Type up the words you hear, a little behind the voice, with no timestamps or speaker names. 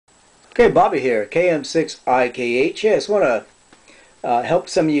Okay, Bobby here, KM6IKH. Yeah, I just want to help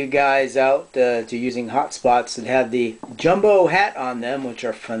some of you guys out to using hotspots that have the jumbo hat on them, which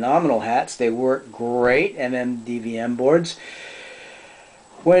are phenomenal hats. They work great, MMDVM boards.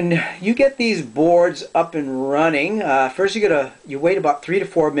 When you get these boards up and running, first you wait about 3 to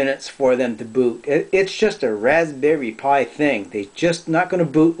 4 minutes for them to boot. It's just a Raspberry Pi thing. They're just not going to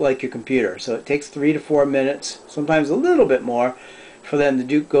boot like your computer. So it takes 3 to 4 minutes, sometimes a little bit more, for them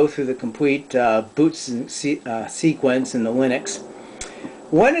to go through the complete boot sequence in the Linux.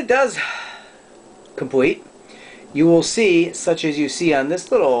 When it does complete, you will see, such as you see on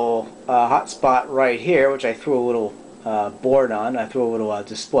this little hotspot right here, which I threw a little board on. I threw a little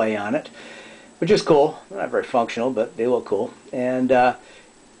display on it, which is cool. Not very functional, but they look cool. And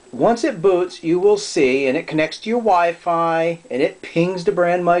once it boots, you will see, and it connects to your Wi-Fi, and it pings the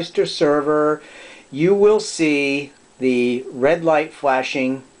Brandmeister server. You will see the red light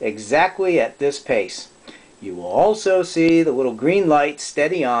flashing exactly at this pace. You will also see the little green light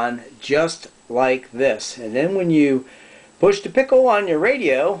steady on just like this. And then when you push the pickle on your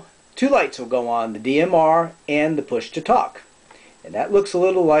radio, two lights will go on, the DMR and the push to talk. And that looks a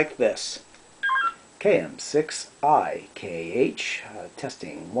little like this. KM6IKH,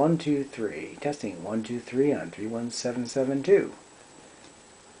 testing 1 2 3, testing 1 2 3 on 31772.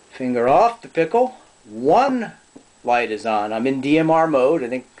 Finger off the pickle, one light is on. I'm in DMR mode, I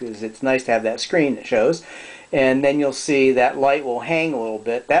think, because it's nice to have that screen that shows. And then you'll see that light will hang a little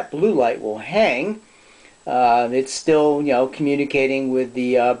bit. That blue light will hang. It's still, communicating with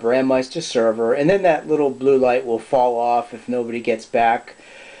the Brandmeister server, and then that little blue light will fall off if nobody gets back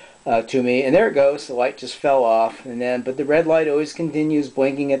to me. And there it goes. The light just fell off, but the red light always continues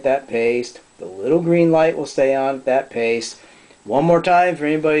blinking at that pace. The little green light will stay on at that pace. One more time for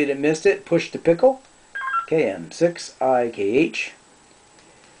anybody that missed it. Push the pickle. KM6IKH.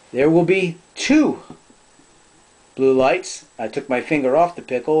 There will be two blue lights. I took my finger off the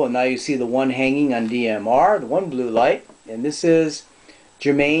pickle, and now you see the one hanging on DMR, the one blue light, and this is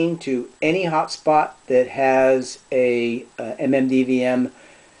germane to any hotspot that has a MMDVM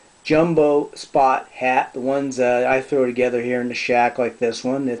jumbo spot hat. The ones I throw together here in the shack, like this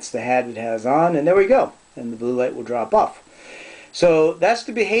one, it's the hat it has on, and there we go, and the blue light will drop off. So that's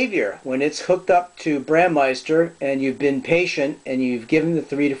the behavior when it's hooked up to Brandmeister and you've been patient and you've given the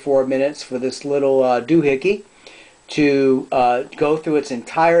 3 to 4 minutes for this little doohickey to go through its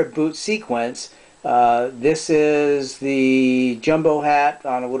entire boot sequence. This is the jumbo hat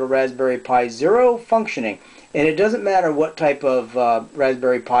on a little Raspberry Pi Zero functioning. And it doesn't matter what type of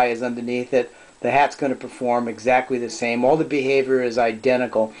Raspberry Pi is underneath it, the hat's going to perform exactly the same. All the behavior is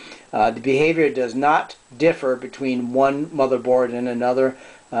identical. The behavior does not differ between one motherboard and another.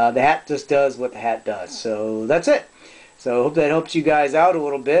 The hat just does what the hat does. So that's it. So I hope that helps you guys out a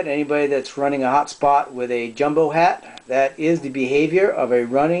little bit. Anybody that's running a hotspot with a jumbo hat, that is the behavior of a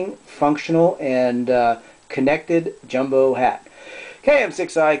running, functional, and connected jumbo hat.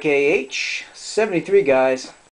 KM6IKH, 73 guys.